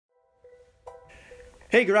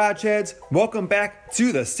Hey garage heads, welcome back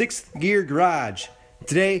to the 6th Gear Garage.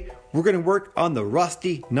 Today we're going to work on the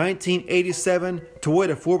rusty 1987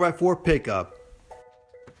 Toyota 4x4 pickup.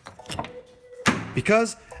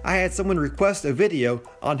 Because I had someone request a video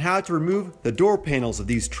on how to remove the door panels of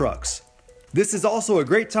these trucks. This is also a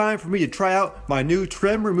great time for me to try out my new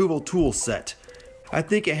trim removal tool set. I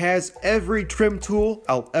think it has every trim tool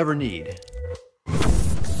I'll ever need.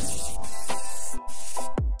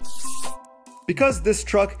 Because this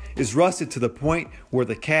truck is rusted to the point where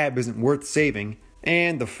the cab isn't worth saving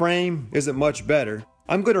and the frame isn't much better,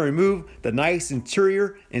 I'm going to remove the nice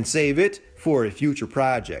interior and save it for a future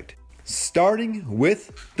project. Starting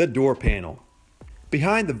with the door panel.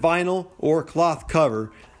 Behind the vinyl or cloth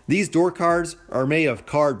cover, these door cards are made of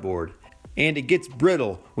cardboard and it gets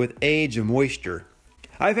brittle with age and moisture.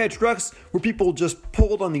 I've had trucks where people just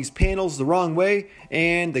pulled on these panels the wrong way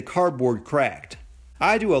and the cardboard cracked.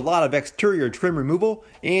 I do a lot of exterior trim removal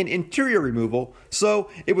and interior removal, so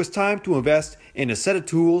it was time to invest in a set of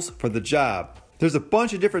tools for the job. There's a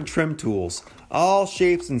bunch of different trim tools, all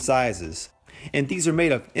shapes and sizes. And these are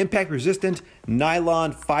made of impact resistant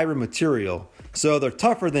nylon fiber material, so they're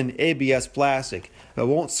tougher than ABS plastic, but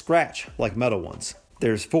won't scratch like metal ones.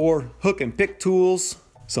 There's 4 hook and pick tools,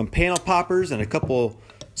 some panel poppers and a couple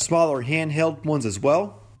smaller handheld ones as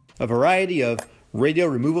well, a variety of radial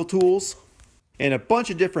removal tools, and a bunch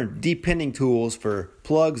of different depending tools for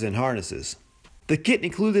plugs and harnesses. The kit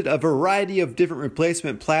included a variety of different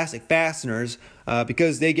replacement plastic fasteners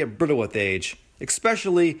because they get brittle with age,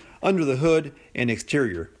 especially under the hood and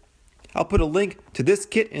exterior. I'll put a link to this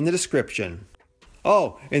kit in the description.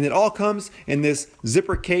 Oh, and it all comes in this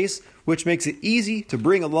zipper case, which makes it easy to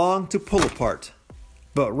bring along to pull apart.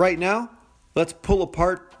 But right now, let's pull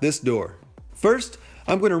apart this door. First,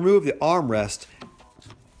 I'm going to remove the armrest,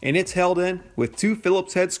 and it's held in with 2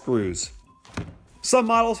 Phillips head screws. Some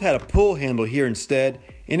models had a pull handle here instead,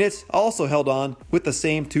 and it's also held on with the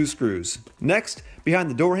same 2 screws. Next, behind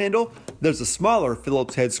the door handle, there's a smaller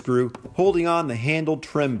Phillips head screw holding on the handle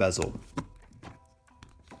trim bezel.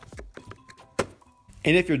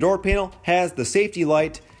 And if your door panel has the safety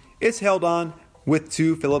light, it's held on with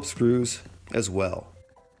 2 Phillips screws as well.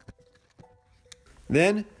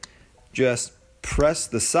 Then, just press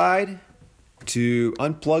the side to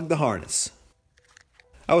unplug the harness.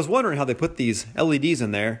 I was wondering how they put these LEDs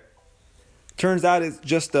in there. Turns out it's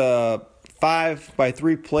just a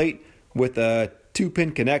 5x3 plate with a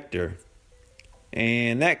 2-pin connector.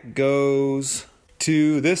 And that goes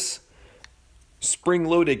to this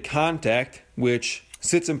spring-loaded contact, which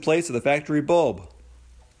sits in place of the factory bulb.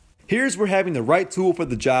 Here's where having the right tool for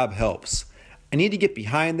the job helps. I need to get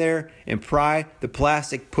behind there and pry the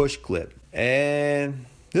plastic push clip. And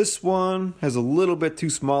this one has a little bit too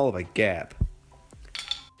small of a gap.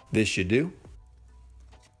 This should do.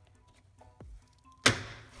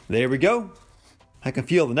 There we go. I can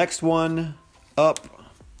feel the next one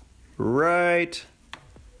up right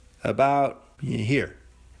about here.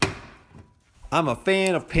 I'm a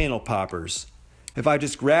fan of panel poppers. If I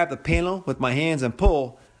just grab the panel with my hands and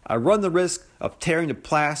pull, I run the risk of tearing the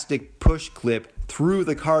plastic push clip through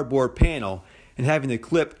the cardboard panel and having the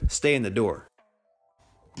clip stay in the door.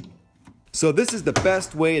 So this is the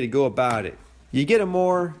best way to go about it. You get a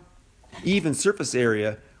more even surface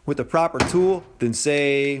area with the proper tool than,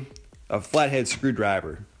 say, a flathead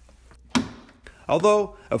screwdriver.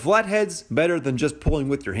 Although a flathead's better than just pulling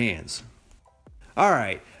with your hands.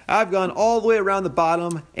 Alright, I've gone all the way around the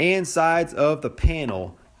bottom and sides of the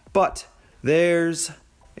panel, but there's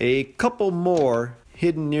a couple more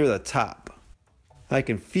hidden near the top. I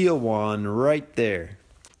can feel one right there.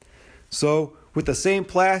 So with the same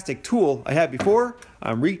plastic tool I had before,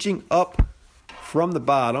 I'm reaching up from the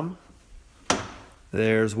bottom.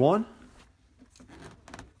 There's one.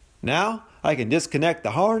 Now I can disconnect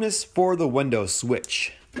the harness for the window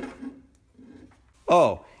switch.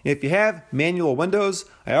 Oh, if you have manual windows,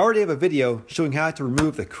 I already have a video showing how to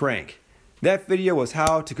remove the crank. That video was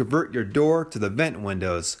how to convert your door to the vent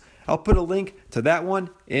windows. I'll put a link to that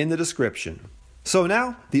one in the description. So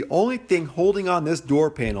now, the only thing holding on this door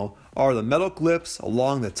panel are the metal clips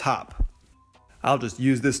along the top. I'll just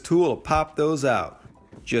use this tool to pop those out.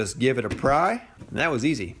 Just give it a pry, and that was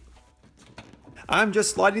easy. I'm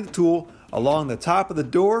just sliding the tool along the top of the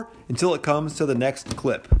door until it comes to the next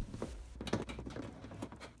clip.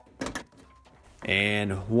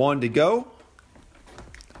 And one to go.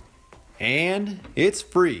 And it's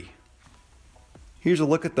free. Here's a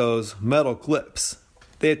look at those metal clips.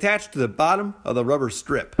 They attach to the bottom of the rubber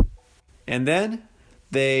strip. And then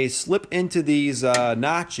they slip into these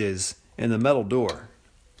notches in the metal door.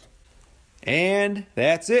 And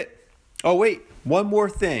that's it. Oh wait, one more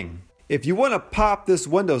thing. If you want to pop this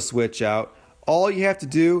window switch out, all you have to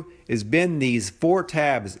do is bend these 4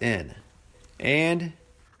 tabs in, and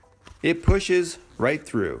it pushes right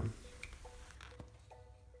through.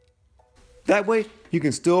 That way you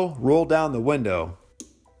can still roll down the window.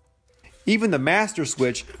 Even the master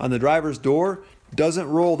switch on the driver's door doesn't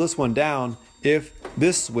roll this one down if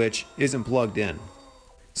this switch isn't plugged in.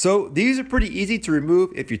 So these are pretty easy to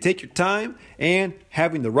remove if you take your time, and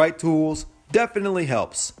having the right tools definitely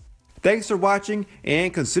helps. Thanks for watching,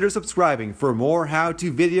 and consider subscribing for more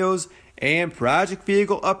how-to videos and project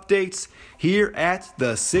vehicle updates here at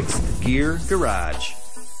the 6th Gear Garage.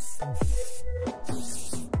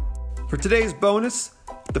 For today's bonus,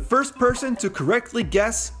 the first person to correctly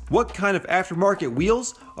guess what kind of aftermarket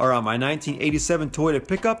wheels are on my 1987 Toyota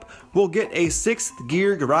pickup will get a 6th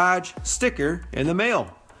Gear Garage sticker in the mail.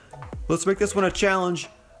 Let's make this one a challenge.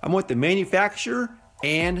 I want the manufacturer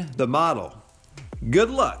and the model. Good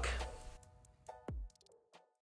luck!